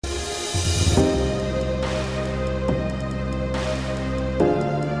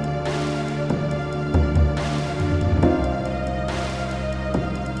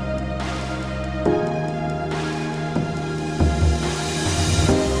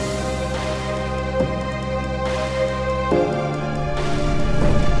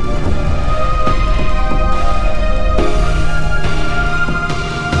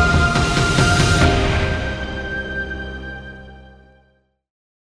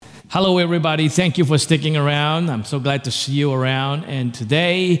Hello, everybody. Thank you for sticking around. I'm so glad to see you around. And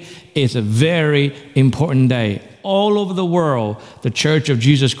today is a very important day. All over the world, the Church of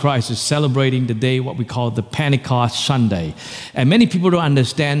Jesus Christ is celebrating the day, what we call the Pentecost Sunday. And many people don't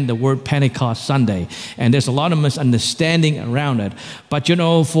understand the word Pentecost Sunday. And there's a lot of misunderstanding around it. But you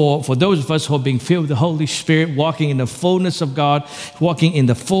know, for those of us who are being filled with the Holy Spirit, walking in the fullness of God, walking in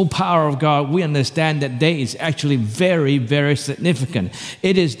the full power of God, we understand that day is actually very, very significant.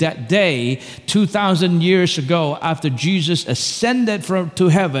 It is that day, 2,000 years ago, after Jesus ascended to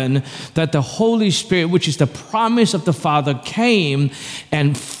heaven, that the Holy Spirit, which is the promise of the Father, came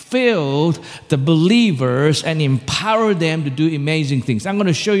and filled the believers and empowered them to do amazing things. I'm going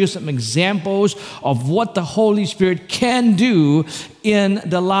to show you some examples of what the Holy Spirit can do in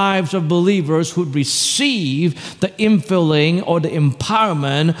the lives of believers who receive the infilling or the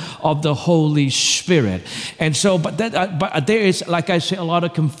empowerment of the Holy Spirit. And so, but there is, like I say, a lot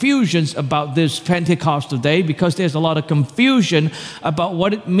of confusions about this Pentecostal day, because there's a lot of confusion about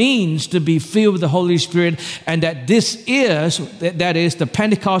what it means to be filled with the Holy Spirit, and that that is the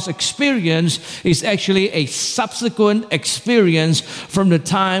Pentecost experience is actually a subsequent experience from the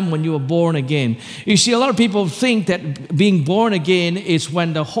time when you were born again. You see, a lot of people think that being born again is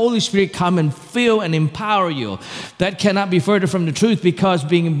when the Holy Spirit come and fill and empower you. That cannot be further from the truth, because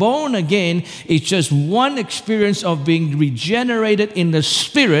being born again is just one experience of being regenerated in the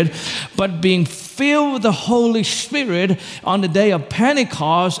Spirit, but being filled with the Holy Spirit on the day of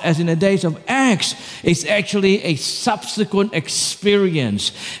Pentecost, as in the days of Acts, is actually a subsequent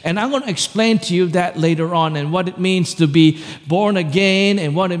experience. And I'm going to explain to you that later on, and what it means to be born again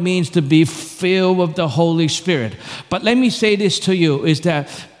and what it means to be filled with the Holy Spirit. But let me say this to you, is that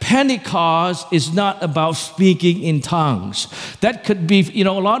Pentecost is not about speaking in tongues. That could be,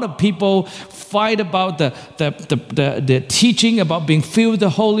 a lot of people fight about the teaching about being filled with the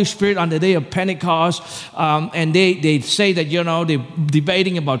Holy Spirit on the day of Pentecost, and they say that, they're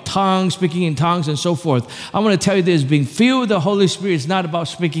debating about tongues, speaking in tongues, and so forth. I want to tell you this: being filled with the Holy Spirit is not about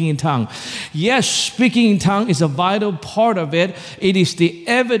speaking in tongues. Yes, speaking in tongues is a vital part of it. It is the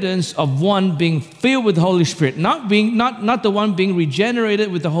evidence of one being filled with the Holy Spirit, not the one being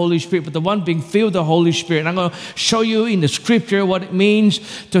regenerated with the Holy Spirit, but the one being filled with the Holy Spirit. And I'm going to show you in the scripture what it means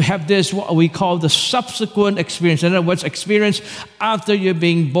to have this, what we call the subsequent experience. In other words, experience after you're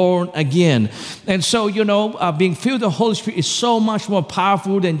being born again. And so, being filled with the Holy Spirit is so much more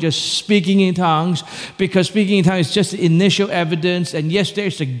powerful than just speaking in tongues, because speaking in tongues is just the initial evidence. And yes,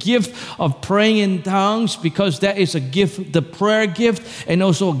 there's a gift of praying in tongues, because that is a gift, the prayer gift, and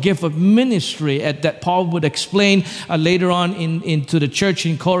also a gift of ministry that Paul would explain later on into the church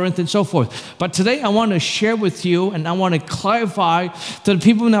in Corinth and so forth. But today I want to share with you, and I want to clarify to the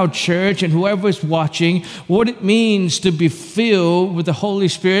people in our church and whoever is watching what it means to be filled with the Holy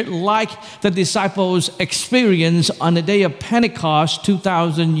Spirit, like the disciples experienced on the day of Pentecost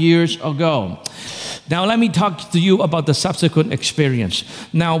 2,000 years ago. Now, let me talk to you about the subsequent experience.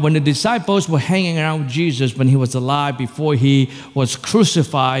 Now, when the disciples were hanging around with Jesus when he was alive, before he was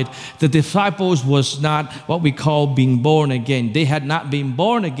crucified, the disciples was not what we call being born again. They had not been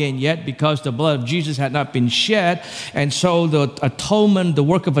born again yet, because the blood of Jesus had not been shed. And so the atonement, the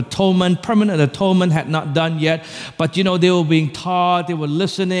work of atonement, permanent atonement had not done yet. But, they were being taught, they were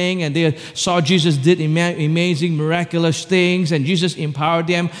listening, and they saw Jesus did amazing, miraculous things. And Jesus empowered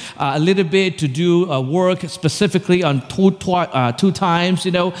them a little bit to do work specifically on two times,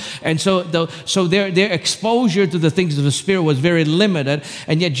 and so their exposure to the things of the Spirit was very limited.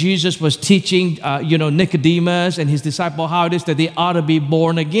 And yet Jesus was teaching, Nicodemus and his disciple how it is that they ought to be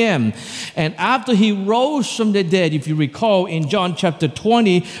born again. And after he rose from the dead, if you recall, in John chapter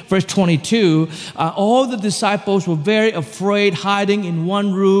 20, verse 22, all the disciples were very afraid, hiding in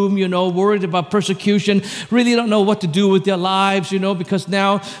one room, worried about persecution, really don't know what to do with their lives, because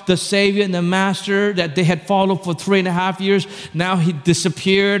now the Savior and the Master that they had followed for 3.5 years, now he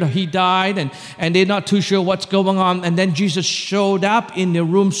disappeared, he died, and they're not too sure what's going on. And then Jesus showed up in the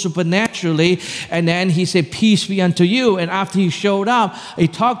room supernaturally, and then he said, "Peace be unto you." And after he showed up, he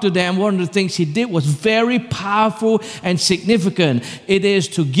talked to them. One of the things he did was very powerful and significant. It is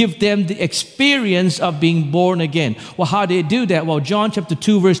to give them the experience of being born again. Well, how did he do that? Well, John chapter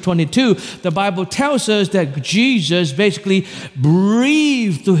 2, verse 22, the Bible tells us that Jesus basically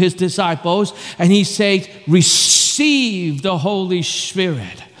breathed to his disciples, and he said, "Receive the Holy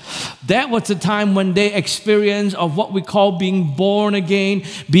Spirit." That was the time when they experienced of what we call being born again,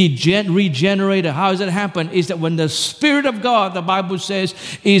 regenerated. How does it happen? Is that when the Spirit of God, the Bible says,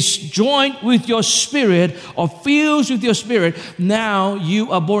 is joined with your spirit or fused with your spirit, now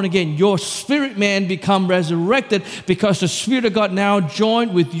you are born again. Your spirit man become resurrected because the Spirit of God now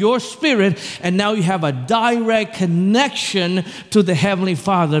joined with your spirit, and now you have a direct connection to the Heavenly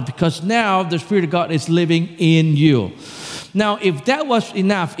Father because now the Spirit of God is living in you. Now, if that was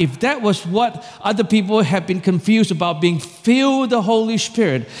enough, if that was what other people have been confused about being filled with the Holy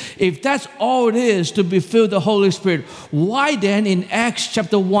Spirit, if that's all it is to be filled with the Holy Spirit, why then in Acts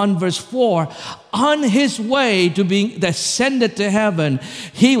chapter 1 verse 4, on his way to being ascended to heaven,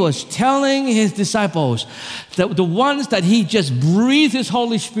 he was telling his disciples, the ones that he just breathed his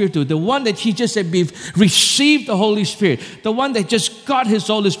Holy Spirit to, the one that he just said received the Holy Spirit, the one that just got his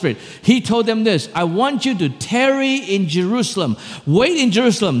Holy Spirit, he told them this: I want you to tarry in Jerusalem. Wait in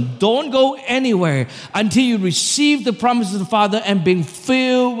Jerusalem. Don't go anywhere until you receive the promise of the Father and being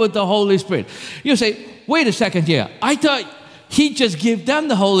filled with the Holy Spirit. You say, wait a second here. I thought he just gave them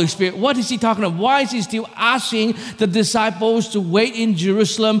the Holy Spirit. What is he talking about? Why is he still asking the disciples to wait in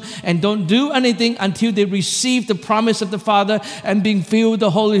Jerusalem and don't do anything until they receive the promise of the Father and being filled with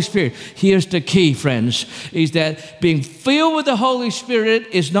the Holy Spirit? Here's the key, friends, is that being filled with the Holy Spirit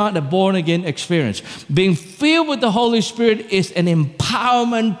is not a born-again experience. Being filled with the Holy Spirit is an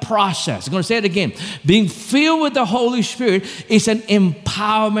empowerment process. I'm going to say it again. Being filled with the Holy Spirit is an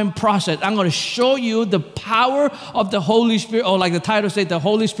empowerment process. I'm going to show you the power of the Holy Spirit, or like the title says, the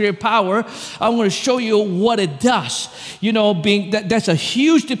Holy Spirit power. I'm going to show you what it does. You know, that's a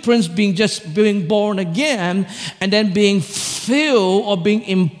huge difference being born again and then being filled or being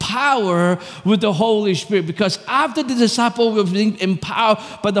empowered with the Holy Spirit. Because after the disciple was being empowered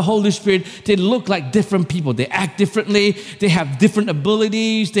by the Holy Spirit, they look like different people. They act differently. They have different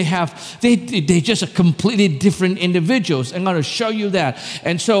abilities. They just are completely different individuals. I'm going to show you that.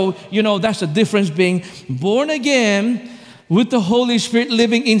 And so, you know, that's the difference being born again with the Holy Spirit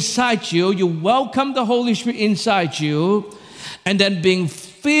living inside you. You welcome the Holy Spirit inside you, and then being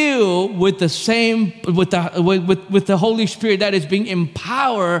filled with the Holy Spirit that is being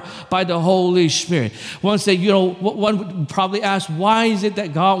empowered by the Holy Spirit. One say, you know, one would probably ask, why is it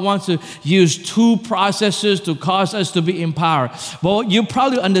that God wants to use two processes to cause us to be empowered? Well, you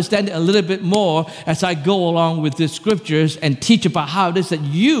probably understand it a little bit more as I go along with the scriptures and teach about how it is that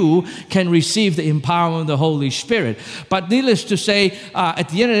you can receive the empowerment of the Holy Spirit. But needless to say, at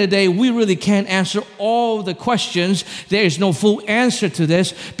the end of the day, we really can't answer all the questions. There is no full answer to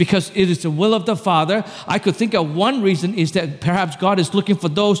this, because it is the will of the Father. I could think of one reason is that perhaps God is looking for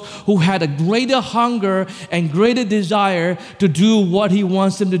those who had a greater hunger and greater desire to do what He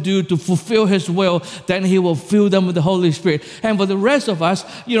wants them to do to fulfill His will. Then He will fill them with the Holy Spirit. And for the rest of us,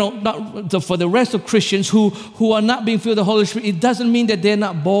 you know, for the rest of Christians who are not being filled with the Holy Spirit, it doesn't mean that they're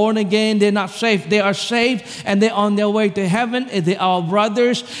not born again, they're not saved. They are saved and they're on their way to heaven. They are our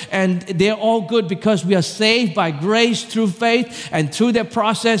brothers, and they're all good because we are saved by grace through faith, and through that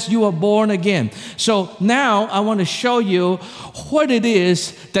process you are born again. So now I want to show you what it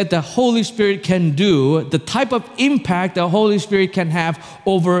is that the Holy Spirit can do, the type of impact the Holy Spirit can have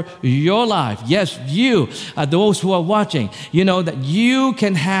over your life. Yes, you, those who are watching, you know that you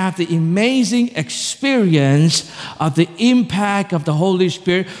can have the amazing experience of the impact of the Holy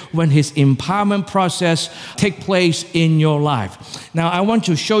Spirit when His empowerment process take place in your life. Now I want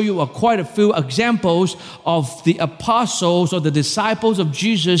to show you quite a few examples of the apostles or the disciples of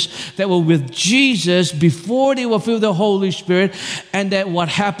Jesus that were with Jesus before they were filled with the Holy Spirit, and that what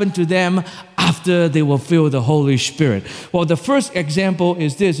happened to them after they were filled with the Holy Spirit. Well, the first example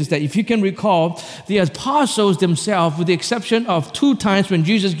is this, is that if you can recall, the apostles themselves, with the exception of 2 times when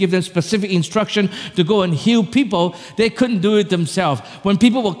Jesus gave them specific instruction to go and heal people, they couldn't do it themselves. When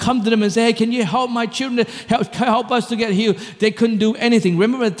people would come to them and say, hey, can you help my children, help us to get healed? They couldn't do anything.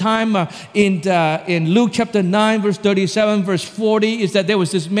 Remember the time in Luke chapter 9, verse 37, verse 40, is that there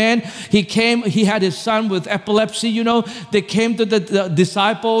was this man, he had his son with epilepsy, you know. They came to the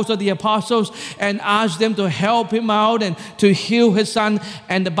disciples or the apostles and asked them to help him out and to heal his son,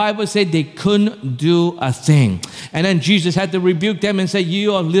 and the Bible said they couldn't do a thing. And then Jesus had to rebuke them and say,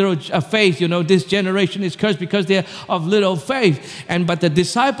 you are little faith, you know, this generation is cursed because they're of little faith. But the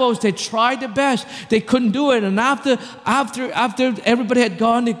disciples, they tried their best, they couldn't do it. And after everybody had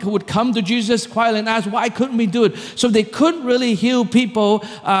gone, they would come to Jesus quietly and ask, why couldn't we do it? So they couldn't really heal people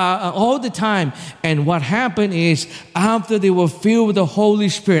all the time. And what happened is, after they were filled with the Holy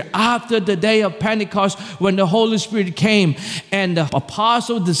Spirit, after the day of Pentecost when the Holy Spirit came, and the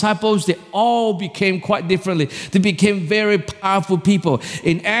apostles, disciples, they all became quite differently. They became very powerful people.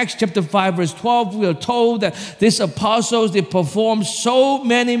 In Acts chapter 5 verse 12, we are told that these apostles, they performed so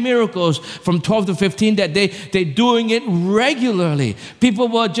many miracles from 12 to 15 that they're doing it regularly. People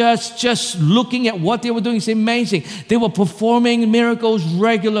were just looking at what they were doing. It's amazing. They were performing miracles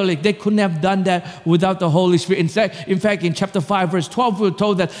regularly. They couldn't have done that without the Holy Spirit. In fact, in chapter 5 verse 12, we were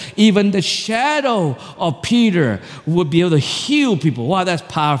told that even the shadow of Peter would be able to heal people. Wow, that's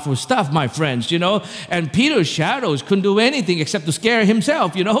powerful stuff, my friends, And Peter's shadows couldn't do anything except to scare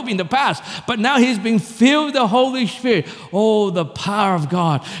himself, in the past. But now he's been filled with the Holy Spirit. Oh, the power of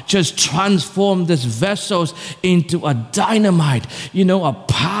God just transformed these vessels into a dynamite, a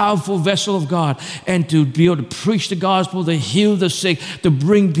powerful vessel of God, and to be able to preach the gospel, to heal the sick, to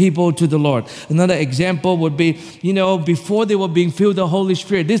bring people to the Lord. Another example would be, before they were being filled with the Holy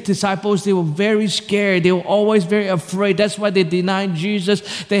Spirit, these disciples, they were very scared. They were always very afraid. That's why they denied Jesus.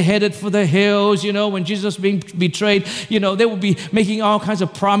 They headed for the hills, when Jesus was being betrayed, they would be making all kinds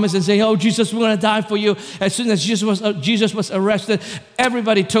of promises and saying, oh, Jesus, we're going to die for you. As soon as Jesus was arrested,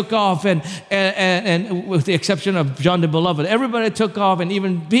 everybody took off, and with the exception of John the Beloved, everybody took off, and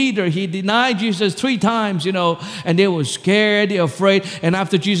even Peter, he denied Jesus 3 times, and they were scared, they were afraid, and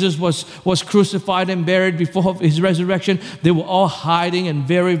after Jesus was crucified and buried before his resurrection, they were all hiding and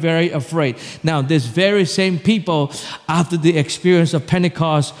very, very afraid. Now, this very same people, after the experience of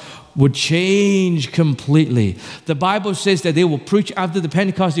Pentecost, would change completely. The Bible says that they will preach after the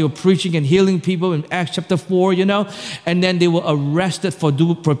Pentecost. They were preaching and healing people in Acts chapter 4, and then they were arrested for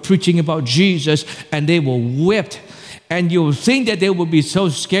preaching about Jesus, and they were whipped. And you will think that they would be so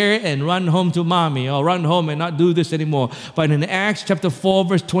scared and run home to mommy or run home and not do this anymore. But in Acts chapter 4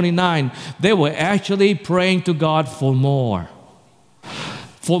 verse 29, they were actually praying to God for more.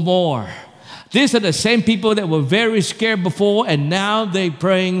 For more. These are the same people that were very scared before, and now they're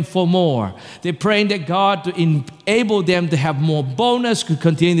praying for more. They're praying that God to enable them to have more boldness, to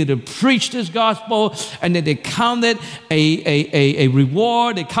continue to preach this gospel, and that they counted a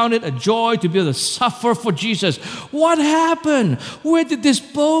reward, they counted a joy to be able to suffer for Jesus. What happened? Where did this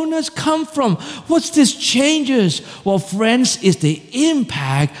boldness come from? What's these changes? Well, friends, it's the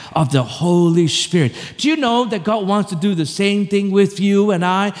impact of the Holy Spirit. Do you know that God wants to do the same thing with you and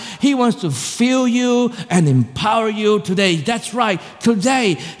I? He wants to fill you and empower you today. That's right.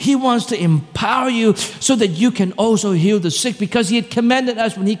 Today, He wants to empower you so that you can also heal the sick, because He had commanded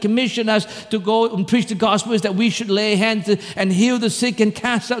us when He commissioned us to go and preach the gospel is that we should lay hands and heal the sick and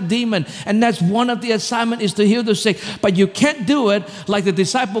cast out demons. And that's one of the assignments, is to heal the sick. But you can't do it like the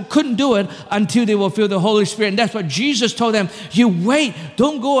disciple couldn't do it until they will feel the Holy Spirit. And that's what Jesus told them. You wait.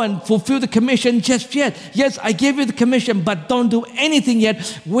 Don't go and fulfill the commission just yet. Yes, I gave you the commission, but don't do anything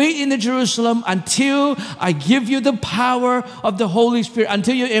yet. Wait in the Jerusalem until I give you the power of the Holy Spirit.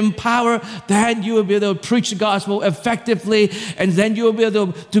 Until you empower, then you will be able to preach the gospel effectively, and then you will be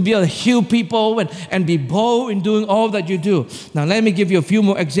able to heal people and be bold in doing all that you do. Now, let me give you a few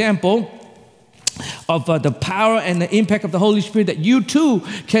more examples of the power and the impact of the Holy Spirit that you too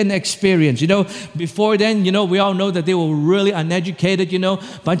can experience. Before then, we all know that they were really uneducated,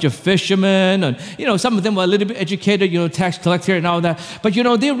 bunch of fishermen, and, some of them were a little bit educated, tax collector and all that. But,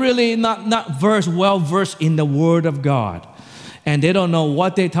 they're really not well versed in the Word of God. And they don't know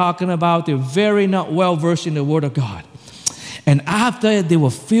what they're talking about. They're very not well versed in the Word of God. And after they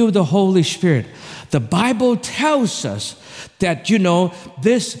were filled with the Holy Spirit, the Bible tells us that,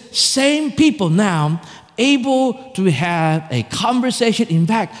 this same people now able to have a conversation, in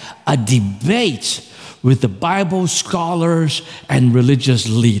fact, a debate with the Bible scholars and religious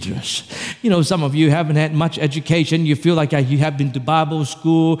leaders. Some of you haven't had much education. You feel like you have been to Bible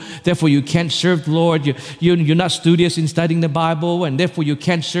school, therefore you can't serve the Lord. You're not studious in studying the Bible, and therefore you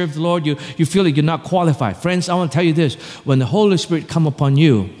can't serve the Lord. You feel like you're not qualified. Friends, I want to tell you this. When the Holy Spirit come upon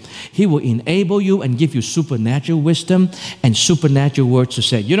you, He will enable you and give you supernatural wisdom and supernatural words to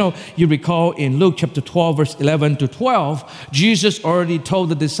say. You recall in Luke chapter 12, verse 11 to 12, Jesus already told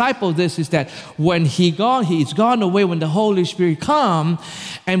the disciples this, is that when He's gone away, when the Holy Spirit come,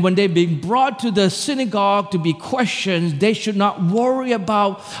 and when they're being brought to the synagogue to be questioned, they should not worry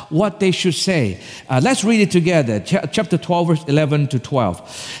about what they should say. Let's read it together. Chapter 12, verse 11 to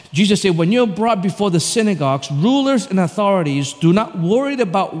 12. Jesus said, when you're brought before the synagogues, rulers and authorities, do not worry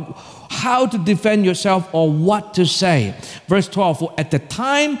about how to defend yourself or what to say. Verse 12, for at the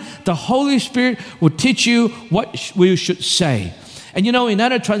time the Holy Spirit will teach you what you should say. And in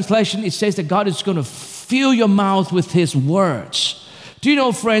other translation, it says that God is going to fill your mouth with His words Do you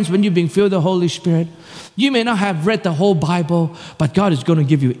know, friends, when you've been filled with the Holy Spirit, you may not have read the whole Bible, but God is going to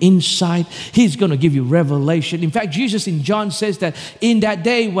give you insight. He's going to give you revelation. In fact, Jesus in John says that in that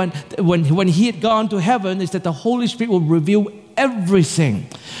day when he had gone to heaven, is that the Holy Spirit will reveal everything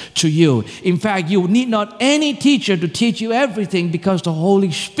to you. In fact, you need not any teacher to teach you everything, because the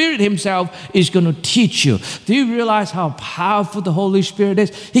Holy Spirit himself is going to teach you. Do you realize how powerful the Holy Spirit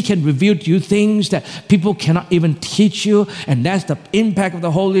is? He can reveal to you things that people cannot even teach you, and that's the impact of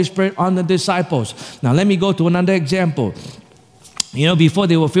the Holy Spirit on the disciples. Now let me go to another example. You know, before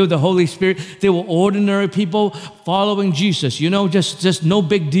they were filled with the Holy Spirit, they were ordinary people following Jesus. You know, just no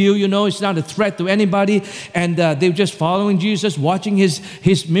big deal. You know, it's not a threat to anybody. And they were just following Jesus, watching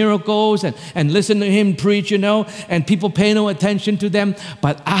his miracles and listening to him preach, you know, and people pay no attention to them.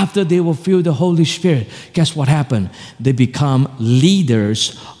 But after they were filled with the Holy Spirit, guess what happened? They become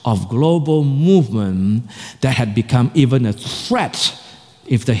leaders of global movement that had become even a threat.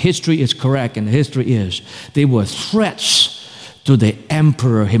 If the history is correct, and the history is, they were threats to the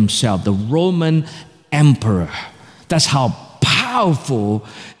emperor himself, the Roman emperor. That's how powerful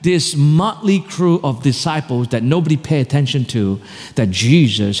this motley crew of disciples that nobody paid attention to, that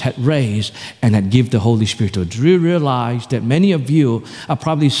Jesus had raised and had given the Holy Spirit to. Do you realize that many of you are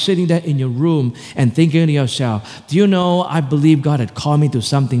probably sitting there in your room and thinking to yourself, do you know, I believe God had called me to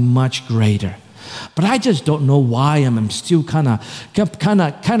something much greater. But I just don't know why I'm still kind of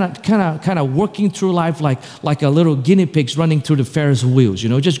working through life like a little guinea pigs running through the Ferris wheels, you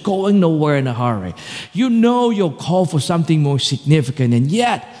know, just going nowhere in a hurry. You know you're called for something more significant, and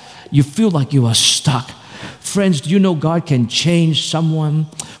yet you feel like you are stuck. Friends, do you know God can change someone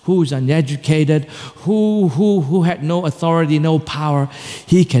who is uneducated, who had no authority, no power?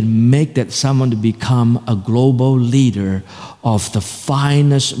 He can make that someone to become a global leader of the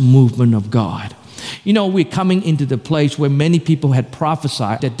finest movement of God. You know, we're coming into the place where many people had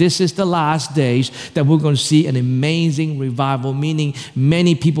prophesied that this is the last days, that we're going to see an amazing revival, meaning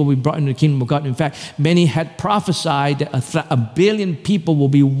many people will be brought into the kingdom of God. In fact, many had prophesied that a billion people will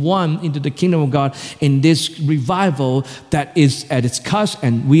be won into the kingdom of God in this revival that is at its cusp,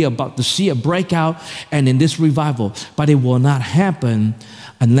 and we are about to see a breakout and in this revival. But it will not happen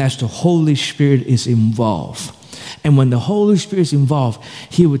unless the Holy Spirit is involved. And when the Holy Spirit is involved,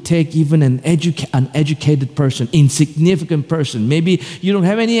 He would take even an uneducated person, insignificant person, maybe you don't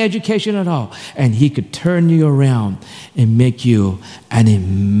have any education at all, and He could turn you around and make you an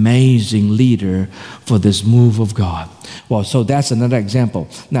amazing leader for this move of God. Well, so that's another example.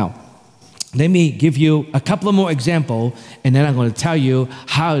 Now, let me give you a couple of more examples, and then I'm going to tell you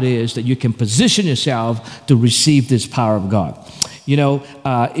how it is that you can position yourself to receive this power of God. You know,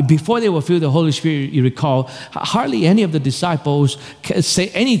 before they were filled with the Holy Spirit, you recall, hardly any of the disciples could say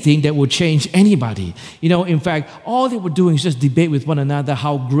anything that would change anybody. You know, in fact, all they were doing is just debate with one another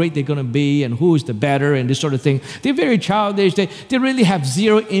how great they're going to be and who is the better and this sort of thing. They're very childish. They really have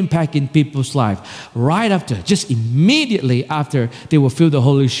zero impact in people's life. Right after, just immediately after they were filled with the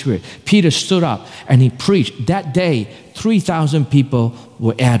Holy Spirit, Peter stood up and he preached. That day, 3,000 people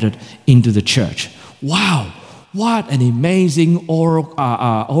were added into the church. Wow. What an amazing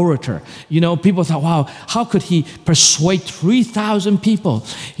orator. You know, people thought, wow, how could he persuade 3,000 people,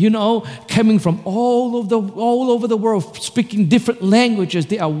 you know, coming from all over the world, speaking different languages.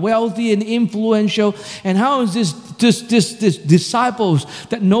 They are wealthy and influential. And how is this disciples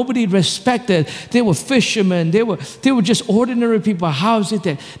that nobody respected? They were fishermen. They were just ordinary people. How is it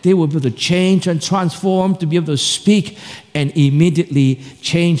that they were able to change and transform to be able to speak and immediately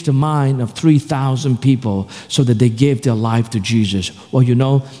change the mind of 3,000 people so that they gave their life to Jesus? Well, you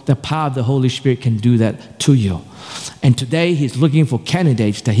know, the power of the Holy Spirit can do that to you. And today He's looking for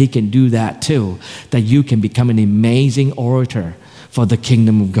candidates that He can do that too, that you can become an amazing orator for the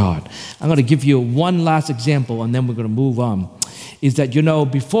kingdom of God. I'm going to give you one last example and then we're going to move on. Is that, you know,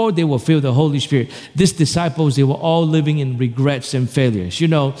 before they were filled with the Holy Spirit, these disciples, they were all living in regrets and failures. You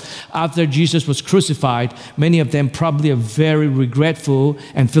know, after Jesus was crucified, many of them probably are very regretful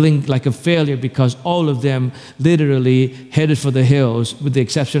and feeling like a failure because all of them literally headed for the hills, with the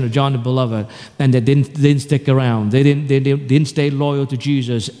exception of John the Beloved, and they didn't stick around. They didn't stay loyal to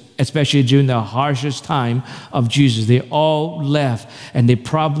Jesus, especially during the harshest time of Jesus. They all left, and they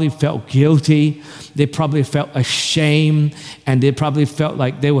probably felt guilty. They probably felt ashamed, and they probably felt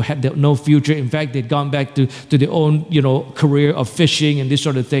like they had no future. In fact, they'd gone back to their own, you know, career of fishing and this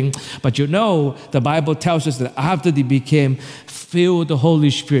sort of thing. But you know, the Bible tells us that after they became filled with the Holy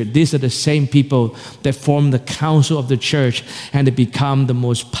Spirit, these are the same people that form the council of the church, and they become the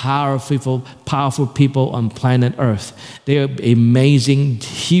most powerful people on planet Earth. They are amazing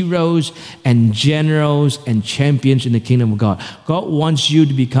heroes heroes and generals and champions in the kingdom of God. God wants you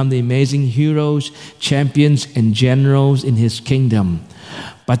to become the amazing heroes, champions, and generals in His kingdom.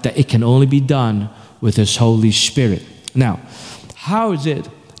 But that it can only be done with His Holy Spirit. Now, how is it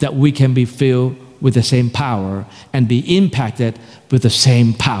that we can be filled with the same power and be impacted with the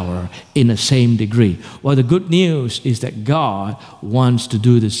same power in the same degree? Well, the good news is that God wants to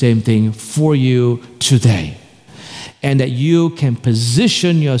do the same thing for you today. And that you can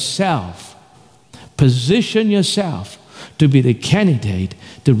position yourself to be the candidate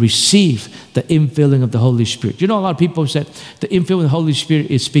to receive the infilling of the Holy Spirit. You know, a lot of people said the infilling of the Holy Spirit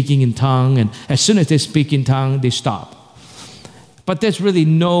is speaking in tongue, and as soon as they speak in tongue, they stop. But there's really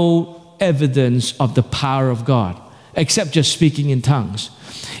no evidence of the power of God except just speaking in tongues.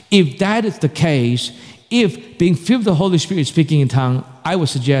 If that is the case, if being filled with the Holy Spirit is speaking in tongue, I would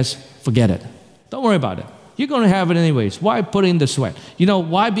suggest forget it. Don't worry about it. You're going to have it anyways. Why put in the sweat? You know,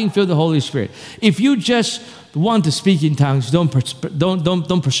 why being filled with the Holy Spirit? If you just want to speak in tongues, don't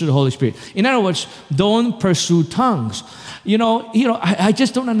pursue the Holy Spirit. In other words, don't pursue tongues. I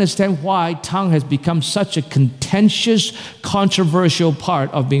just don't understand why tongue has become such a contentious, controversial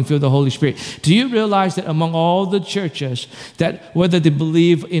part of being filled with the Holy Spirit. Do you realize that among all the churches, that whether they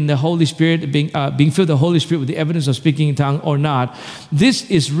believe in the Holy Spirit, being filled with the Holy Spirit with the evidence of speaking in tongue or not,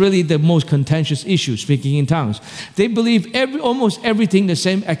 this is really the most contentious issue, speaking in tongues. They believe almost everything the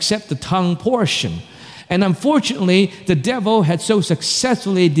same except the tongue portion. And unfortunately, the devil had so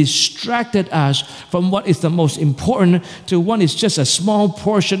successfully distracted us from what is the most important to what is just a small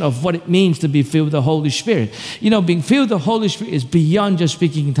portion of what it means to be filled with the Holy Spirit. You know, being filled with the Holy Spirit is beyond just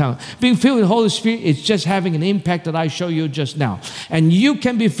speaking in tongues. Being filled with the Holy Spirit is just having an impact that I show you just now. And you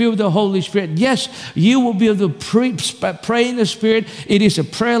can be filled with the Holy Spirit. Yes, you will be able to pray in the Spirit. It is a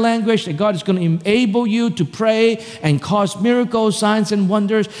prayer language that God is going to enable you to pray and cause miracles, signs, and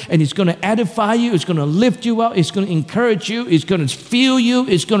wonders. And it's going to edify you. It's going to lift you up, it's going to encourage you, it's going to fuel you,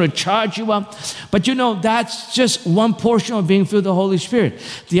 it's going to charge you up. But you know, that's just one portion of being filled with the Holy Spirit.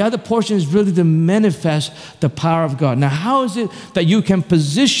 The other portion is really to manifest the power of God. Now, how is it that you can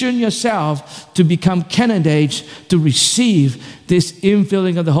position yourself to become candidates to receive this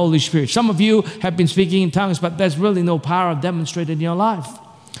infilling of the Holy Spirit? Some of you have been speaking in tongues, but there's really no power demonstrated in your life.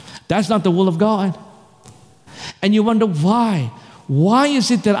 That's not the will of God. And you wonder why. Why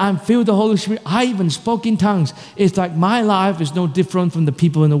is it that I'm filled with the Holy Spirit? I even spoke in tongues. It's like my life is no different from the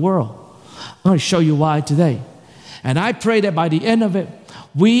people in the world. I'm going to show you why today. And I pray that by the end of it,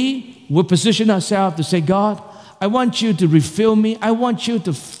 we will position ourselves to say, God, I want you to refill me. I want you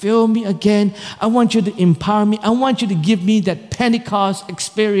to fill me again. I want you to empower me. I want you to give me that Pentecost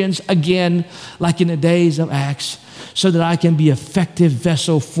experience again, like in the days of Acts, so that I can be an effective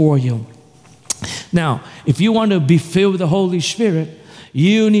vessel for you. Now, if you want to be filled with the Holy Spirit,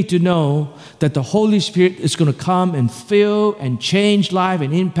 you need to know that the Holy Spirit is going to come and fill and change life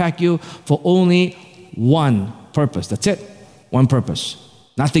and impact you for only one purpose. That's it. One purpose.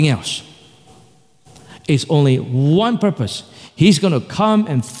 Nothing else. It's only one purpose. He's going to come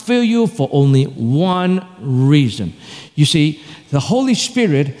and fill you for only one reason. You see, the Holy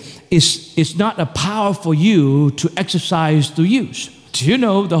Spirit is not a power for you to exercise to use. Do you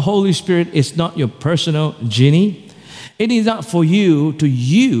know the Holy Spirit is not your personal genie? It is not for you to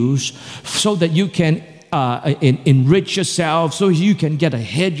use so that you can enrich yourself, so you can get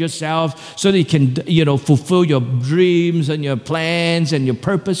ahead yourself, so that you can, fulfill your dreams and your plans and your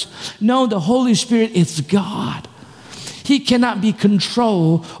purpose. No, the Holy Spirit is God. He cannot be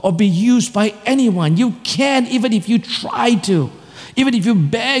controlled or be used by anyone. You can't, even if you try to. Even if you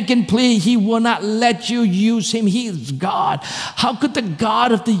beg and plead, He will not let you use Him. He is God. How could the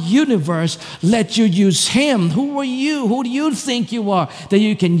God of the universe let you use Him? Who are you? Who do you think you are that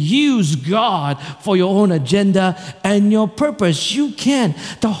you can use God for your own agenda and your purpose? You can.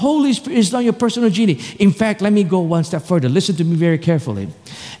 The Holy Spirit is not your personal genie. In fact, let me go one step further. Listen to me very carefully.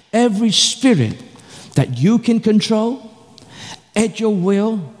 Every spirit that you can control at your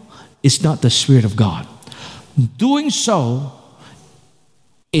will is not the Spirit of God. Doing so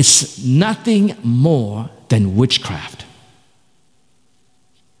is nothing more than witchcraft.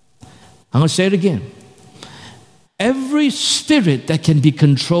 I'm going to say it again. Every spirit that can be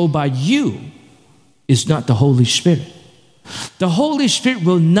controlled by you is not the Holy Spirit. The Holy Spirit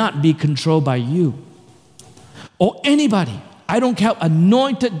will not be controlled by you or anybody. I don't care how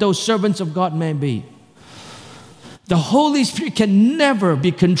anointed those servants of God may be. The Holy Spirit can never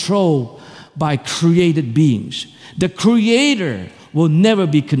be controlled by created beings. The Creator will never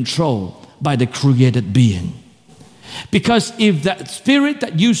be controlled by the created being. Because if that spirit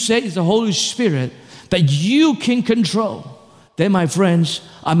that you say is the Holy Spirit that you can control, then my friends,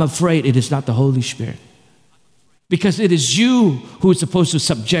 I'm afraid it is not the Holy Spirit. Because it is you who is supposed to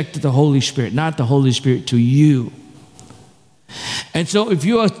subject to the Holy Spirit, not the Holy Spirit to you. And so if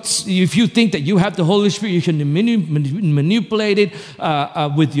you think that you have the Holy Spirit, you can manipulate it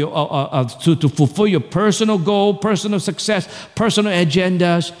with your to fulfill your personal goal, personal success, personal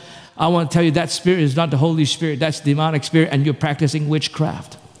agendas. I want to tell you that spirit is not the Holy Spirit. That's demonic spirit, and you're practicing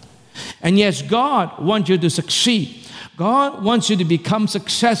witchcraft. And yes, God wants you to succeed. God wants you to become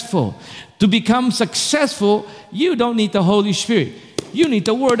successful. To become successful, you don't need the Holy Spirit. You need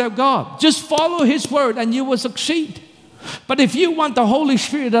the Word of God. Just follow His Word and you will succeed. But if you want the Holy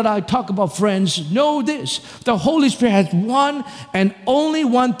Spirit that I talk about, friends, know this. The Holy Spirit has one and only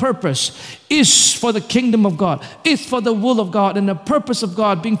one purpose. Is for the kingdom of God. Is for the will of God and the purpose of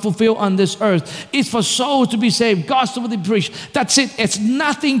God being fulfilled on this earth. Is for souls to be saved, gospel to be preached. That's it. It's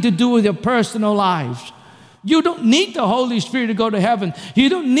nothing to do with your personal lives. You don't need the Holy Spirit to go to heaven. You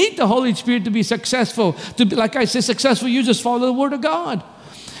don't need the Holy Spirit to be successful. To be, like I said, successful, you just follow the Word of God.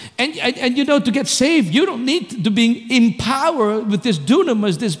 And you know, to get saved, you don't need to be empowered with this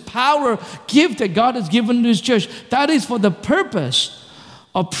dunamis, this power gift that God has given to His church. That is for the purpose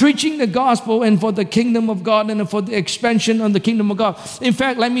of preaching the gospel and for the kingdom of God and for the expansion of the kingdom of God. In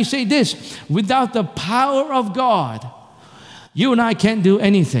fact, let me say this. Without the power of God, you and I can't do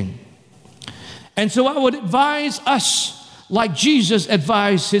anything. And so I would advise us, like Jesus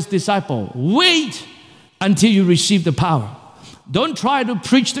advised His disciple, wait until you receive the power. Don't try to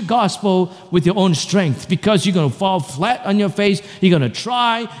preach the gospel with your own strength, because you're going to fall flat on your face. You're going to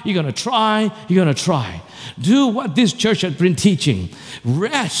try. Do what this church has been teaching.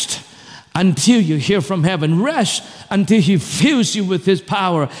 Rest until you hear from heaven. Rest until He fills you with His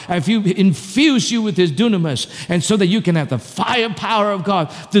power, and He infuse you with His dunamis, and so that you can have the firepower of God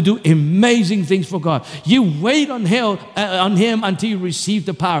to do amazing things for God. You wait on Him until you receive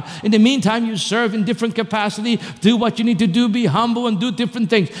the power. In the meantime, you serve in different capacity, do what you need to do, be humble and do different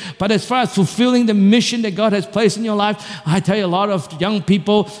things. But as far as fulfilling the mission that God has placed in your life, I tell you, a lot of young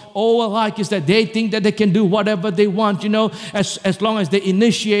people, all alike, is that they think that they can do whatever they want. You know, as long as they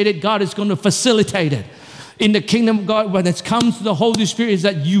initiate it, God is going to facilitate it. In the kingdom of God, when it comes to the Holy Spirit, is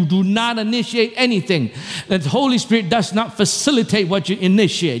that you do not initiate anything. That the Holy Spirit does not facilitate what you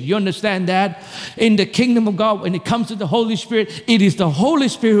initiate. You understand that? In the kingdom of God, when it comes to the Holy Spirit, it is the Holy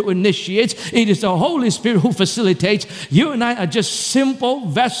Spirit who initiates. It is the Holy Spirit who facilitates. You and I are just simple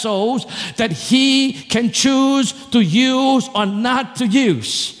vessels that He can choose to use or not to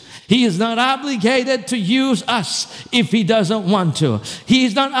use. He is not obligated to use us if He doesn't want to. He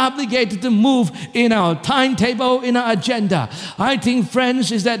is not obligated to move in our timetable, in our agenda. I think,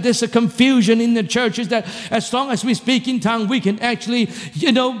 friends, is that there's a confusion in the church, is that as long as we speak in tongues, we can actually,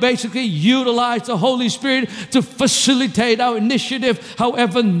 basically utilize the Holy Spirit to facilitate our initiative,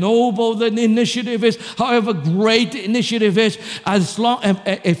 however noble the initiative is, however great the initiative is. As long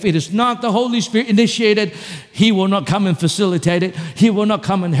if it is not the Holy Spirit initiated, He will not come and facilitate it. He will not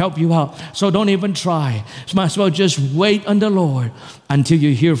come and help you out. So don't even try. So might as well just wait on the Lord until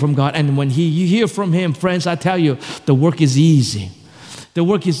you hear from God. And when you hear from Him, friends, I tell you, the work is easy. The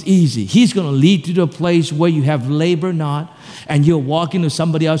work is easy. He's going to lead you to a place where you have labor not, and you'll walk into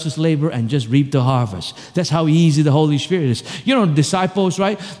somebody else's labor and just reap the harvest. That's how easy the Holy Spirit is. You know, the disciples,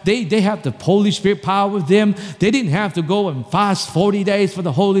 right? They have the Holy Spirit power with them. They didn't have to go and fast 40 days for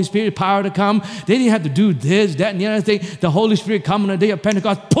the Holy Spirit power to come. They didn't have to do this, that, and the other thing. The Holy Spirit come on the day of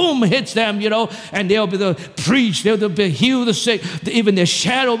Pentecost, boom, hits them, and they'll be able to preach. They'll be able to heal the sick. Even their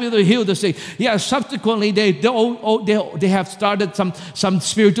shadow will be able to heal the sick. Yeah, subsequently, they have started some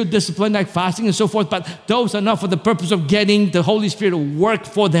spiritual discipline like fasting and so forth, but those are not for the purpose of getting the Holy Spirit to work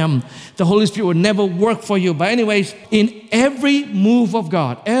for them. The Holy Spirit will never work for you. But anyways, in every move of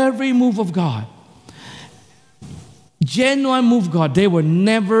God, genuine move of God, they were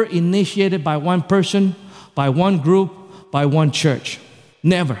never initiated by one person, by one group, by one church.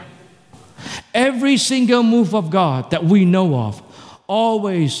 Never. Every single move of God that we know of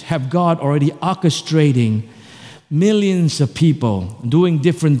always have God already orchestrating millions of people doing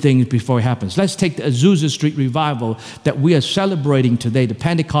different things before it happens. Let's take the Azusa Street revival that we are celebrating today, the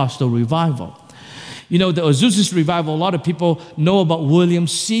Pentecostal revival. You know, the Azusa Street revival, a lot of people know about William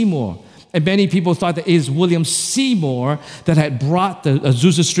Seymour. And many people thought that it is William Seymour that had brought the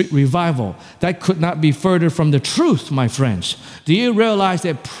Azusa Street revival. That could not be further from the truth, my friends. Do you realize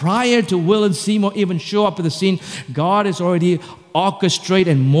that prior to William Seymour even show up at the scene, God has already orchestrate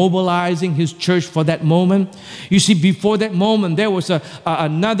and mobilizing his church for that moment? You see, before that moment, there was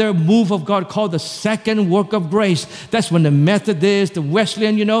another move of God called the second work of grace. That's when the Methodists, the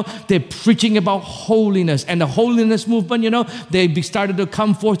Wesleyan, they're preaching about holiness. And the holiness movement, they started to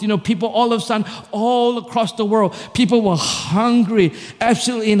come forth. People all of a sudden, all across the world, people were hungry,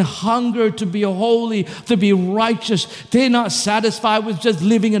 absolutely in hunger to be holy, to be righteous. They're not satisfied with just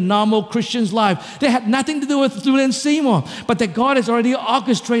living a normal Christian's life. They had nothing to do with Julian Seymour, but that God has already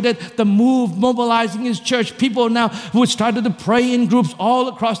orchestrated the move, mobilizing his church. People now who started to pray in groups all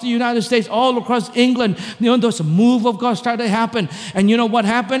across the United States, all across England. There's a move of God started to happen. And what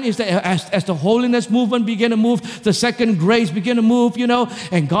happened is that as the holiness movement began to move, the second grace began to move,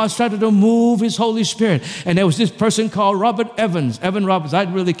 and God started to move his Holy Spirit. And there was this person called Evan Roberts. I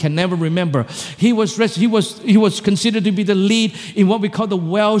really can never remember. He was considered to be the lead in what we call the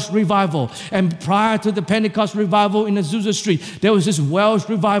Welsh revival. And prior to the Pentecost revival in Azusa Street, there was this Welsh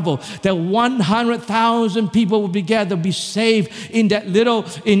revival that 100,000 people would be gathered, be saved in that little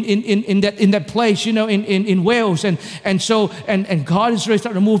in that place, in Wales, and God is really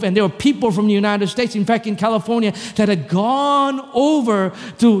starting to move. And there were people from the United States, in fact, in California, that had gone over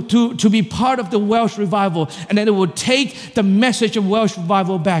to be part of the Welsh revival, and then it would take the message of Welsh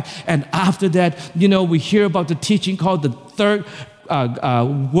revival back. And after that, we hear about the teaching called the third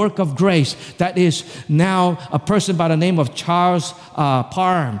work of grace. That is now a person by the name of Charles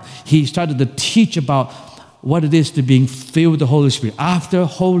Parham. He started to teach about what it is to being filled with the Holy Spirit. After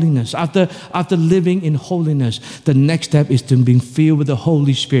holiness, after living in holiness, the next step is to being filled with the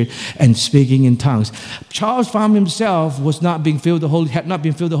Holy Spirit and speaking in tongues. Charles Parham himself had not been filled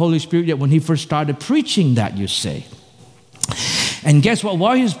with the Holy Spirit yet when he first started preaching that, you say. And guess what?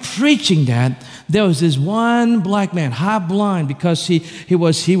 While he was preaching that, there was this one black man, half blind, because he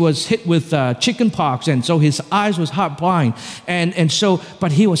was hit with chicken pox, and so his eyes was half blind,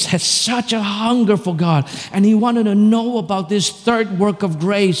 but he had such a hunger for God, and he wanted to know about this third work of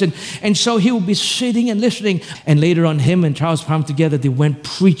grace, and so he would be sitting and listening, and later on, him and Charles Parham together, they went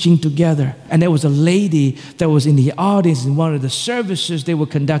preaching together, and there was a lady that was in the audience in one of the services they were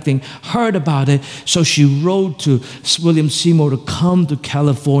conducting, heard about it, so she wrote to William Seymour to come to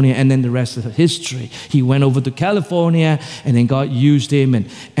California, and then the rest of history. He went over to California, and then God used him.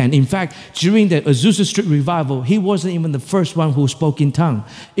 And in fact, during the Azusa Street revival, he wasn't even the first one who spoke in tongue.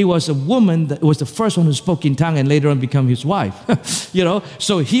 It was a woman that was the first one who spoke in tongue, and later on became his wife.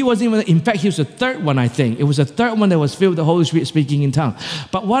 So he wasn't even. In fact, he was the third one. I think it was the third one that was filled with the Holy Spirit, speaking in tongue.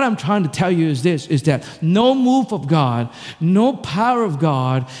 But what I'm trying to tell you is this: is that no move of God, no power of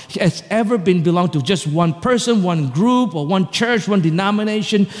God has ever been belonged to just one person, one group, or one church, one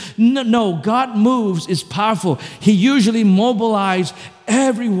denomination. No, God moves is powerful. He usually mobilizes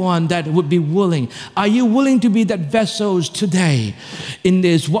everyone that would be willing. Are you willing to be that vessels today in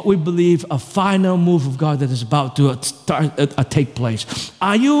this, what we believe, a final move of God that is about to take place?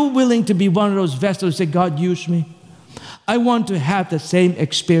 Are you willing to be one of those vessels that God use me? I want to have the same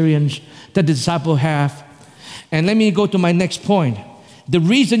experience that the disciples have. And let me go to my next point. The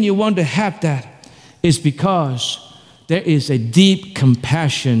reason you want to have that is because there is a deep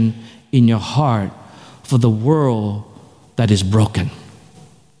compassion in your heart for the world that is broken,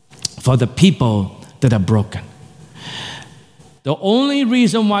 for the people that are broken. The only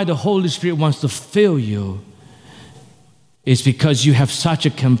reason why the Holy Spirit wants to fill you is because you have such a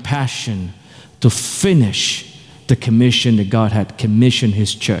compassion to finish the commission that God had commissioned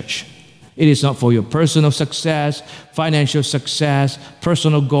His church. It is not for your personal success, financial success,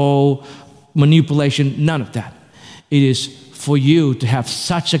 personal goal, manipulation, none of that. It is for you to have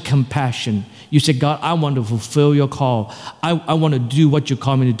such a compassion. You say, God, I want to fulfill your call. I want to do what you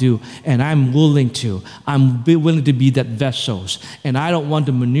call me to do, and I'm willing to. I'm willing to be that vessels, and I don't want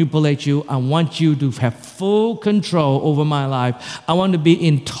to manipulate you. I want you to have full control over my life. I want to be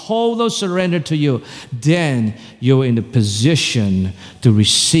in total surrender to you. Then you're in the position to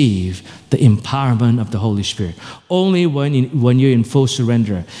receive the empowerment of the Holy Spirit. Only when you're in full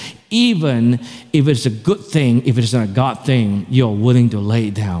surrender. Even if it's a good thing, if it's not a God thing, you're willing to lay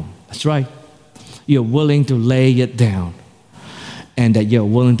it down. That's right. You're willing to lay it down. And that you're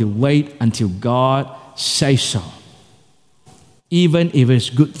willing to wait until God says so. Even if it's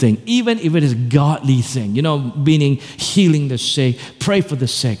a good thing, even if it is a godly thing, meaning healing the sick, pray for the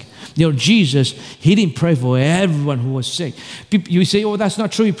sick. Jesus, He didn't pray for everyone who was sick. You say, oh, that's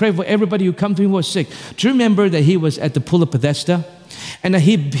not true. He prayed for everybody who come to Him who was sick. Do you remember that He was at the pool of Bethesda? And that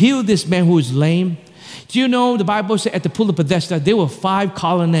He healed this man who was lame? Do you know the Bible said at the pool of Bethesda, there were 5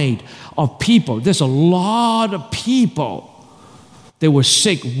 colonnades of people. There's a lot of people. They were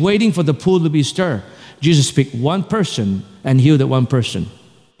sick, waiting for the pool to be stirred. Jesus picked one person and healed that one person.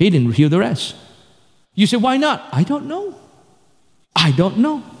 He didn't heal the rest. You say, why not? I don't know. I don't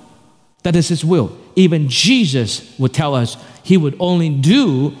know. That is His will. Even Jesus would tell us He would only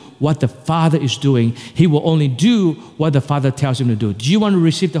do what the Father is doing. He will only do what the Father tells Him to do. Do you want to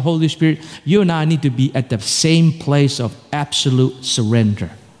receive the Holy Spirit? You and I need to be at the same place of absolute surrender.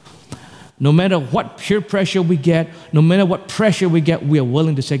 No matter what peer pressure we get, no matter what pressure we get, we are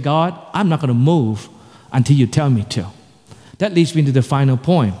willing to say, God, I'm not going to move until you tell me to. That leads me to the final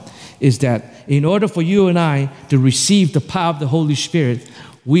point, is that in order for you and I to receive the power of the Holy Spirit,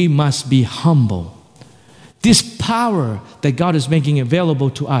 we must be humble. This power that God is making available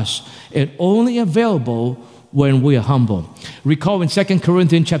to us is only available when we are humble. Recall in 2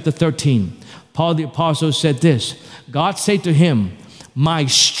 Corinthians chapter 13, Paul the Apostle said this, God said to him, my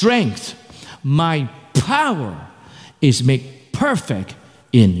strength, my power is made perfect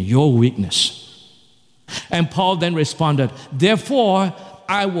in your weakness. And Paul then responded, therefore,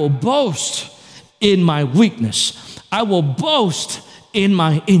 I will boast in my weakness. I will boast in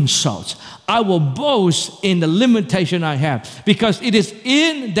my insults. I will boast in the limitation I have, because it is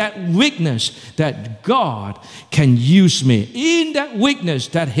in that weakness that God can use me. In that weakness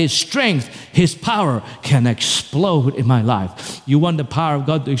that His strength, His power can explode in my life. You want the power of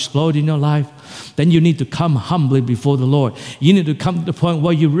God to explode in your life? Then you need to come humbly before the Lord. You need to come to the point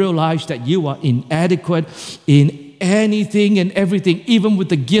where you realize that you are inadequate in anything and everything, even with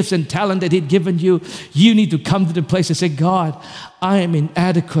the gifts and talent that He'd given you. You need to come to the place and say, God, I am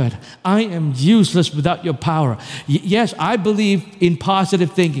inadequate. I am useless without your power. Yes, I believe in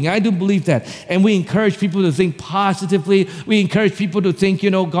positive thinking. I do believe that. And we encourage people to think positively. We encourage people to think,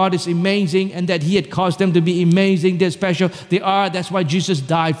 God is amazing and that He had caused them to be amazing. They're special. They are. That's why Jesus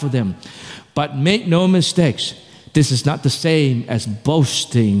died for them. But make no mistakes. This is not the same as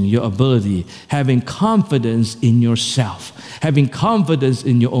boasting your ability, having confidence in yourself, having confidence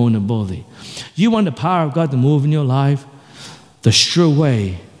in your own ability. You want the power of God to move in your life? The sure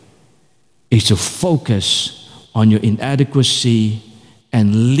way is to focus on your inadequacy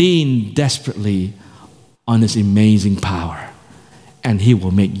and lean desperately on His amazing power. And He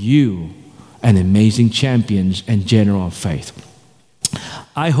will make you an amazing champion and general of faith.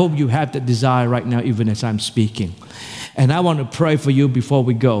 I hope you have that desire right now, even as I'm speaking. And I want to pray for you before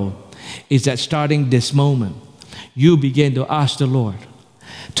we go, is that starting this moment, you begin to ask the Lord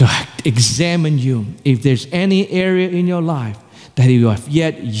to examine you if there's any area in your life that you have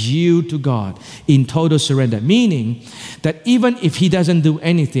yet yield to God in total surrender. Meaning that even if He doesn't do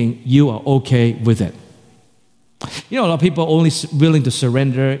anything, you are okay with it. A lot of people are only willing to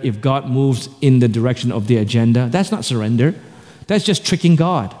surrender if God moves in the direction of their agenda. That's not surrender. That's just tricking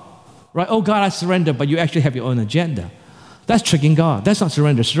God, right? Oh, God, I surrender, but you actually have your own agenda. That's tricking God. That's not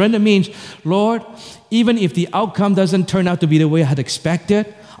surrender. Surrender means, Lord, even if the outcome doesn't turn out to be the way I had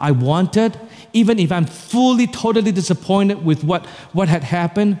expected, I wanted, even if I'm fully, totally disappointed with what had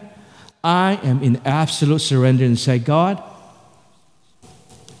happened, I am in absolute surrender and say, God,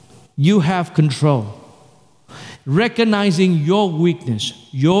 you have control. Recognizing your weakness,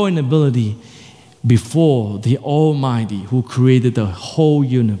 your inability, before the Almighty who created the whole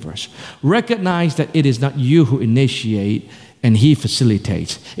universe. Recognize that it is not you who initiate and He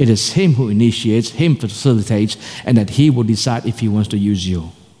facilitates. It is Him who initiates, Him facilitates, and that He will decide if He wants to use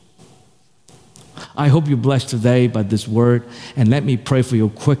you. I hope you're blessed today by this word, and let me pray for you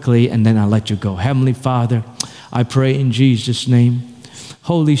quickly and then I'll let you go. Heavenly Father, I pray in Jesus' name,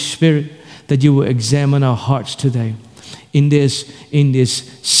 Holy Spirit, that you will examine our hearts today. In this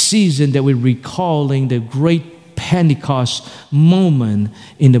season that we're recalling the great Pentecost moment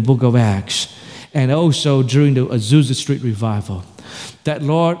in the book of Acts, and also during the Azusa Street revival, that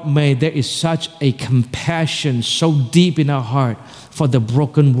Lord, may there is such a compassion so deep in our heart for the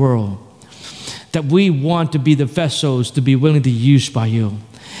broken world, that we want to be the vessels to be willing to use by you.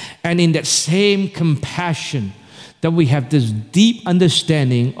 And in that same compassion, that we have this deep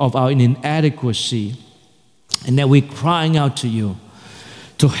understanding of our inadequacy, and that we're crying out to you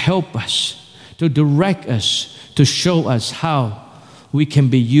to help us, to direct us, to show us how we can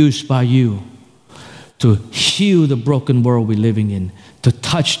be used by you to heal the broken world we're living in, to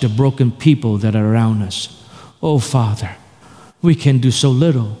touch the broken people that are around us. Oh, Father, we can do so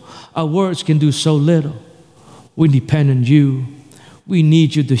little. Our words can do so little. We depend on you. We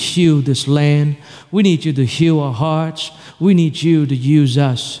need you to heal this land. We need you to heal our hearts. We need you to use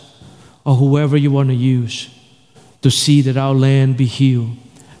us, or whoever you want to use, to see that our land be healed,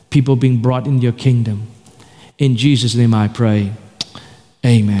 people being brought in your kingdom. In Jesus' name I pray.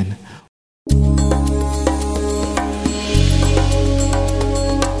 Amen.